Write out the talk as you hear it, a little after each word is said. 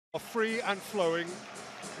Are free and flowing.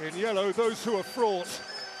 In yellow, those who are fraught.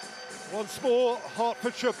 Once more,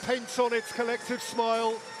 Hertfordshire paints on its collective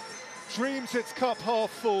smile, dreams its cup half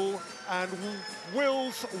full, and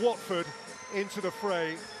wills Watford into the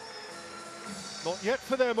fray. Not yet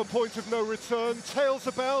for them a point of no return. Tales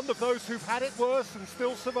abound of those who've had it worse and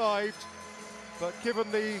still survived. But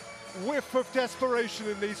given the whiff of desperation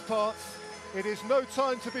in these parts, it is no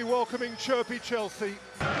time to be welcoming chirpy Chelsea.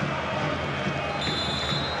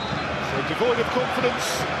 So devoid of confidence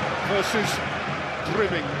versus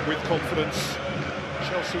brimming with confidence.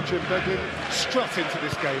 Chelsea, Jim Beglin, strut into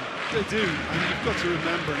this game. They do, and you've got to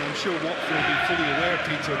remember, and I'm sure Watford will be fully aware,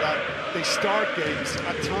 Peter, that they start games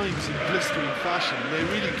at times in blistering fashion. They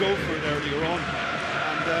really go for it earlier on,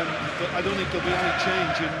 and I don't think there'll be any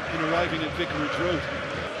change in arriving at Vicarage Road.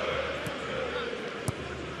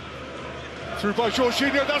 Through by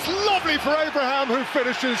Jorginho, that's lovely for Abraham, who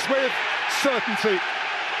finishes with certainty.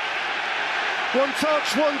 One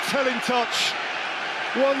touch, one telling touch,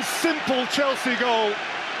 one simple Chelsea goal.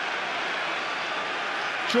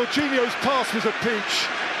 Jorginho's pass was a peach.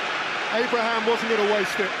 Abraham wasn't going to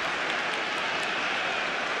waste it.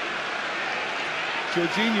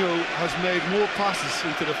 Jorginho has made more passes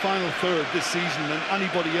into the final third this season than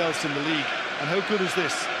anybody else in the league. And how good is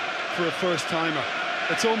this for a first-timer?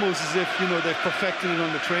 It's almost as if, you know, they've perfected it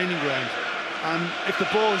on the training ground. And if the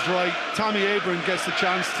ball is right, Tammy gets the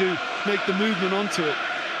chance to make the movement onto it.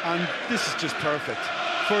 And this is just perfect.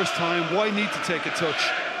 First time, why need to take a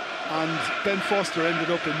touch? And Ben Foster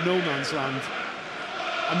ended up in no man's land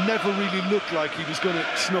and never really looked like he was going to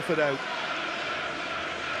snuff it out.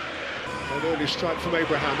 An early strike from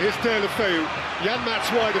Abraham. Here's Deulofeu.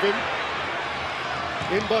 Janmaat's wide of him.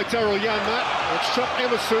 In by Daryl Janmaat. It's struck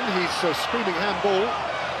Emerson. He's screaming handball.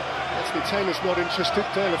 Anthony Taylor's not interested.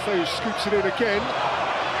 Deulofeu scoops it in again.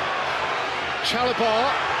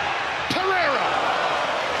 Chalobah. Pereyra.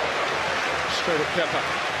 Straight at Kepa.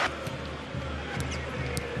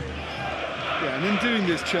 Yeah, and in doing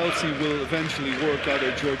this, Chelsea will eventually work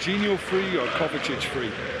either Jorginho free or Pulisic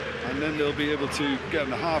free. And then they'll be able to get in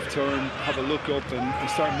the half-turn, have a look up and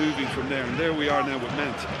start moving from there. And there we are now with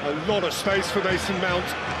Mount. A lot of space for Mason Mount.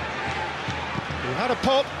 He had a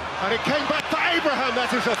pop, and it came back for Abraham.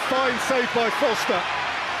 That is a fine save by Foster.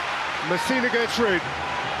 Messina gets rid.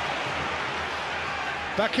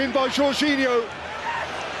 Back in by Jorginho.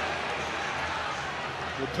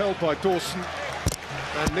 Repelled by Dawson.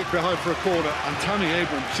 And nicked behind for a corner. And Tammy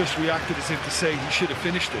just reacted as if to say he should have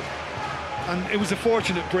finished it. And it was a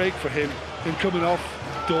fortunate break for him coming off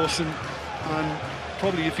Dawson. And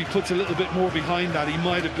probably if he puts a little bit more behind that, he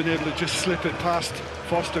might have been able to just slip it past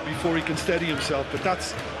Foster before he can steady himself. But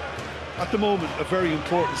that's, at the moment, a very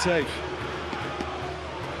important save.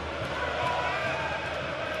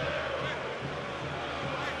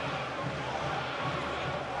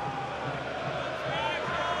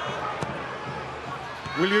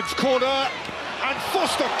 Williams corner, and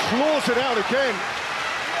Foster claws it out again.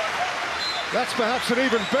 That's perhaps an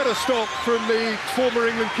even better stop from the former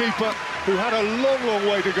England keeper, who had a long, long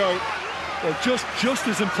way to go. Well, just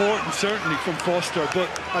as important, certainly, from Foster, but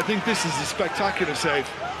I think this is a spectacular save.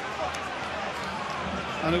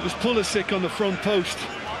 And it was Pulisic on the front post.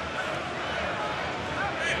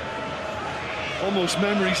 Almost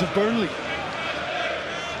memories of Burnley.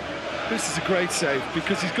 This is a great save,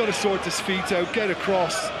 because he's got to sort his feet out, get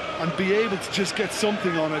across, and be able to just get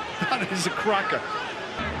something on it. That is a cracker.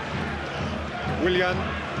 Willian,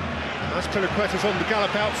 Azpilicueta's on the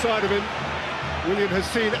gallop outside of him. Willian has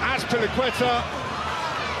seen Azpilicueta,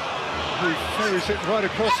 who ferries it right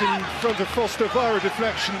across in front of Foster via a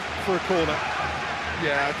deflection for a corner.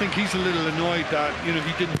 Yeah, I think he's a little annoyed that, you know,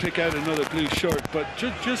 he didn't pick out another blue shirt, but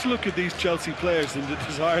just look at these Chelsea players and the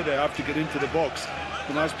desire they have to get into the box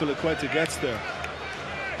when Azpilicueta gets there.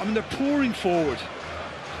 I mean, they're pouring forward.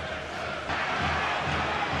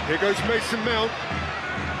 Here goes Mason Mount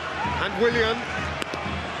and Willian.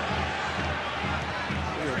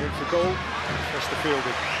 Willian in for goal. That's the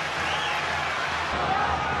fielding.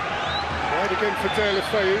 Wide again for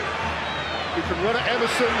Deulofeu. You can run at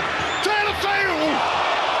Emerson. Deulofeu!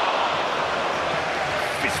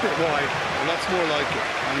 Fist it wide. Well, that's more like it.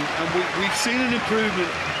 And we've seen an improvement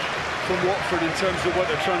from Watford in terms of what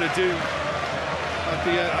they're trying to do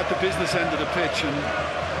at the business end of the pitch, and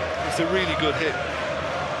it's a really good hit.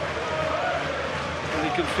 And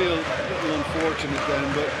you can feel a little unfortunate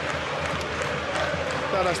then, but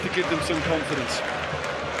that has to give them some confidence.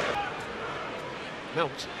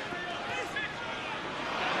 Mount.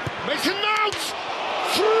 Mason Mount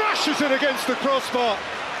thrashes it against the crossbar.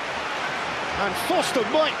 And Foster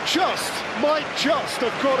might just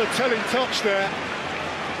have got a telling touch there.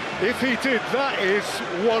 If he did, that is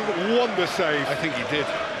one wonder save. I think he did.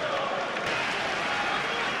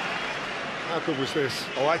 How good was this?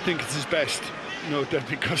 Oh, I think it's his best. No,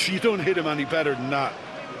 because you don't hit him any better than that.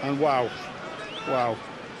 And wow.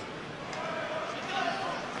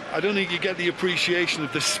 I don't think you get the appreciation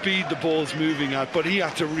of the speed the ball's moving at, but he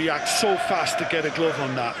had to react so fast to get a glove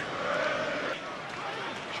on that.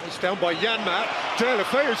 Chased down by Janmaat.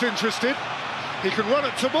 Deulofeu is interested. He can run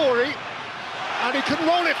it to Mori, and he can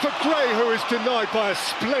roll it for Gray, who is denied by a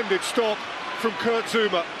splendid stop from Kurt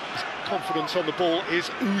Zouma. His confidence on the ball is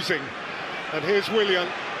oozing. And here's Willian.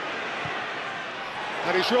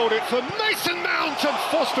 And he's rolled it for Mason Mount, and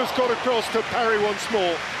Foster's got across to parry once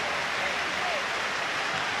more.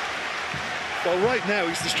 Well, right now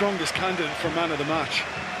he's the strongest candidate for man of the match,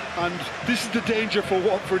 and this is the danger for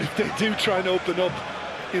Watford if they do try and open up.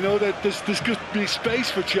 You know, that there's going to be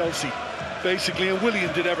space for Chelsea, basically, and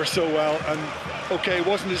Willian did ever so well. And okay, it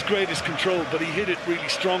wasn't his greatest control, but he hit it really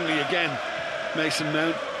strongly again. Mason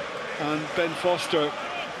Mount and Ben Foster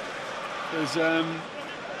is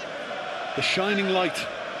the shining light.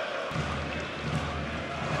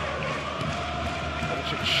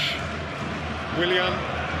 Willian.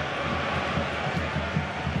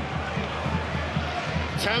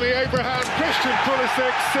 Tammy Abraham, Christian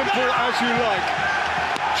Pulisic, simple as you like.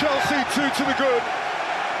 Chelsea 2 to the good.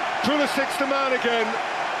 Pulisic's the man again.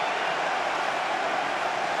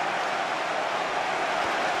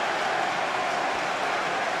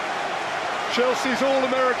 Chelsea's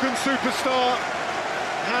all-American superstar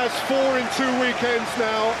has 4 in 2 weekends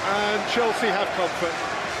now, and Chelsea have comfort.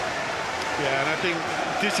 Yeah, and I think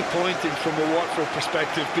disappointing from a Watford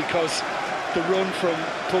perspective, because the run from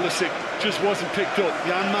Pulisic just wasn't picked up.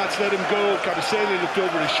 Janmaat's let him go, Kabasele looked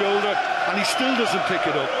over his shoulder, and he still doesn't pick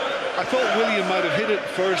it up. I thought Willian might have hit it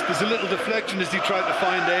first. There's a little deflection as he tried to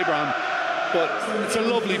find Abraham, but it's a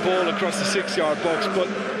lovely ball across the 6-yard box. But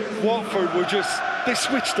Watford were they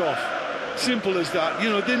switched off. Simple as that. You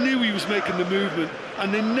know, they knew he was making the movement,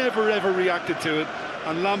 and they never ever reacted to it.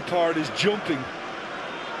 And Lampard is jumping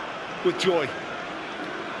with joy.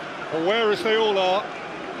 Aware as they all are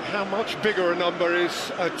how much bigger a number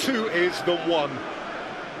is 2 is than 1.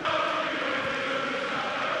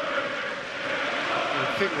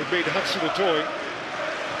 I think would mean Hudson-Odoi.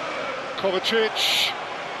 Kovacic.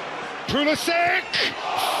 Pulisic!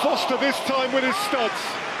 Foster this time with his studs.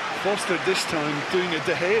 Foster this time doing a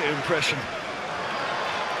De Gea impression.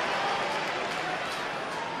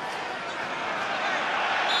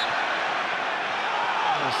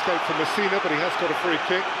 Escape from Messina, but he has got a free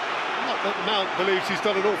kick. Not that Mount believes he's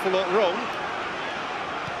done an awful lot wrong.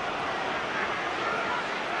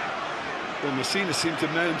 Well, Messina seemed to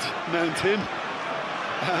mount him.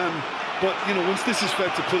 But, you know, once this is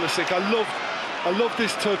fed to Pulisic, I love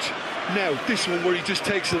this touch now, this one where he just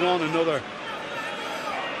takes it on another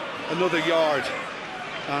yard,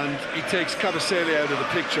 and he takes Kabasele out of the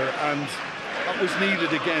picture, and that was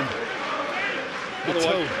needed again.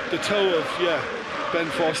 The toe of, yeah, Ben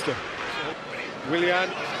Foster. Willian.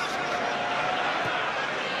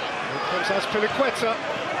 Here comes Azpilicueta.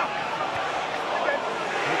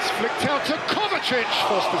 It's flicked out to Kovacic.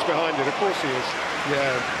 Foster's behind it, of course he is.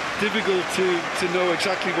 Yeah, difficult to know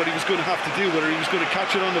exactly what he was going to have to do, whether he was going to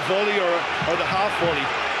catch it on the volley or the half volley.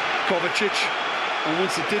 Kovacic, and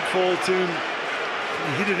once it did fall to him,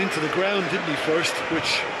 he hit it into the ground, didn't he, first,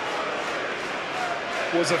 which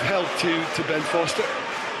was of help to Ben Foster.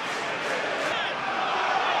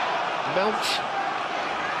 Mount.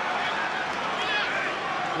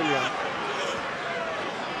 Willian.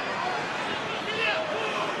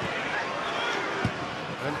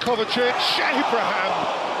 And Kovacic. Abraham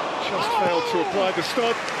just failed to apply the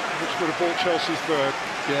stud, which would have bought Chelsea's third.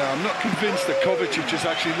 Yeah, I'm not convinced that Kovacic is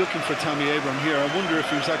actually looking for Tammy Abraham here. I wonder if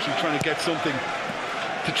he was actually trying to get something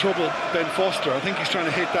to trouble Ben Foster. I think he's trying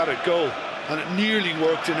to hit that at goal, and it nearly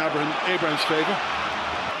worked in Abraham's favour.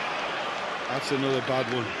 That's another bad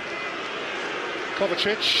one.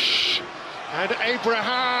 Kovacic and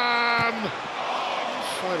Abraham.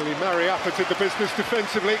 Finally, Mariappa did the business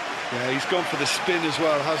defensively. Yeah, he's gone for the spin as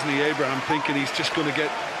well, hasn't he, Abraham, thinking he's just going to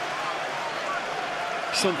get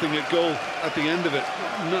something at goal at the end of it.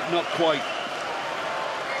 Not quite.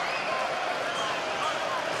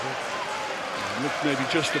 Looked maybe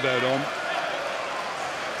just about on.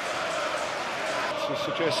 To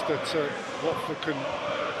suggest that Watford can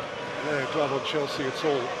lay a glove on Chelsea at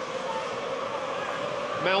all.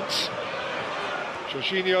 Mount,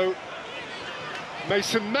 Jorginho,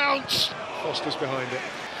 Mason Mount. Foster's behind it.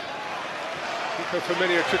 Nico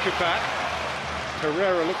Firmino took it back.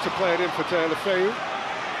 Pereyra looked to play it in for Deulofeu.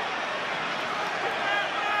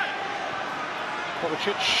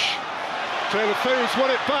 Pulisic. Deulofeu's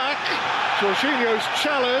won it back. Jorginho's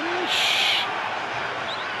challenge.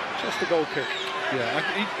 Just a goal kick. Yeah,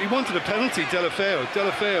 he wanted a penalty, Deulofeu.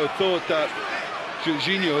 Deulofeu thought that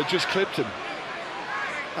Jorginho had just clipped him.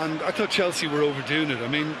 And I thought Chelsea were overdoing it. I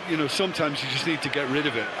mean, you know, sometimes you just need to get rid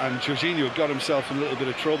of it. And Jorginho got himself in a little bit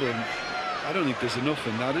of trouble. And I don't think there's enough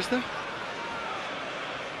in that, is there?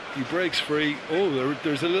 He breaks free. Oh,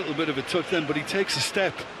 there's a little bit of a touch then, but he takes a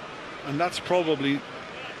step. And that's probably...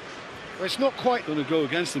 Well, it's not quite going to go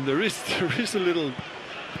against him. There is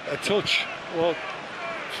a touch. Well, a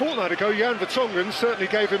fortnight ago, Jan Vertonghen certainly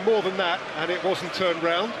gave him more than that, and it wasn't turned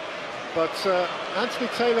round. But Anthony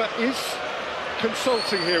Taylor is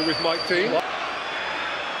consulting here with Mike Dean.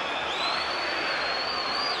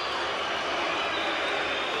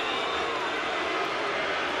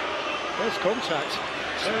 There's contact.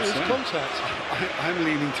 There is contact. I'm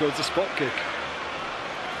leaning towards a spot kick.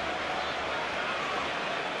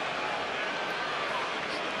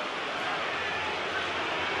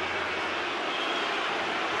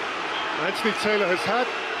 Anthony Taylor has had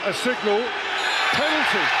a signal.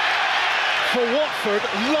 Penalty for Watford,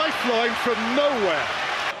 lifeline from nowhere.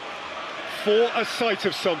 For a sight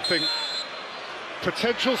of something.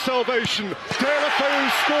 Potential salvation.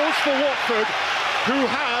 Deulofeu scores for Watford, who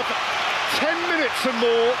have 10 minutes and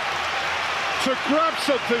more to grab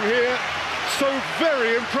something here, so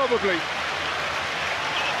very improbably.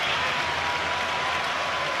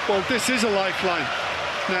 Well, this is a lifeline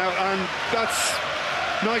now, and that's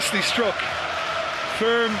nicely struck.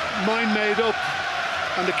 Firm, mind made up,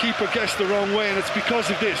 and the keeper guessed the wrong way, and it's because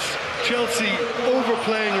of this. Chelsea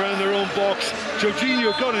overplaying around their own box.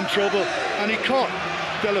 Jorginho got in trouble, and he caught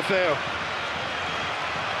Deulofeu.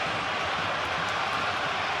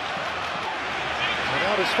 And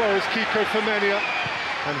out as far as Kiko Femenia,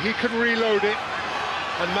 and he can reload it,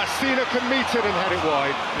 and Massina can meet it and head it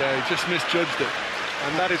wide. Yeah, he just misjudged it.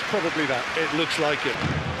 And that is probably that. It looks like it.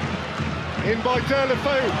 In by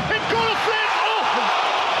Deulofeu. It got a flip! Oh!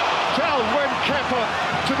 Down went Kepa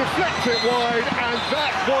to deflect it wide, and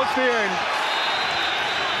that was the end.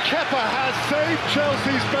 Kepa has saved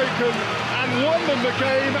Chelsea's bacon and won them the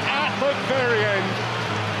game at the very end.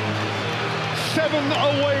 7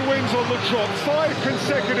 away wins on the trot, 5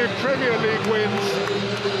 consecutive Premier League wins,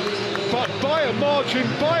 but by a margin,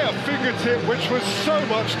 by a fingertip, which was so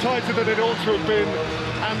much tighter than it ought to have been.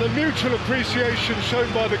 And the mutual appreciation shown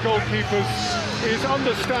by the goalkeepers is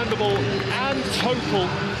understandable and total.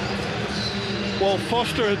 Well,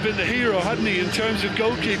 Foster had been the hero, hadn't he, in terms of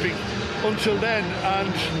goalkeeping until then,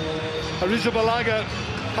 and Arrizabalaga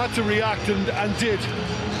had to react and did.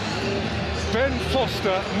 Ben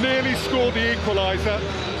Foster nearly scored the equaliser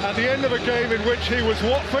at the end of a game in which he was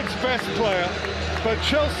Watford's best player. But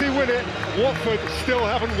Chelsea win it. Watford still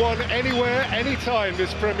haven't won anywhere, anytime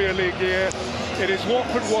this Premier League year. It is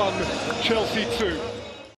Watford 1, Chelsea 2.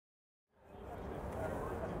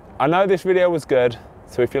 I know this video was good,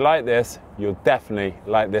 so if you like this, you'll definitely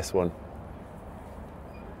like this one.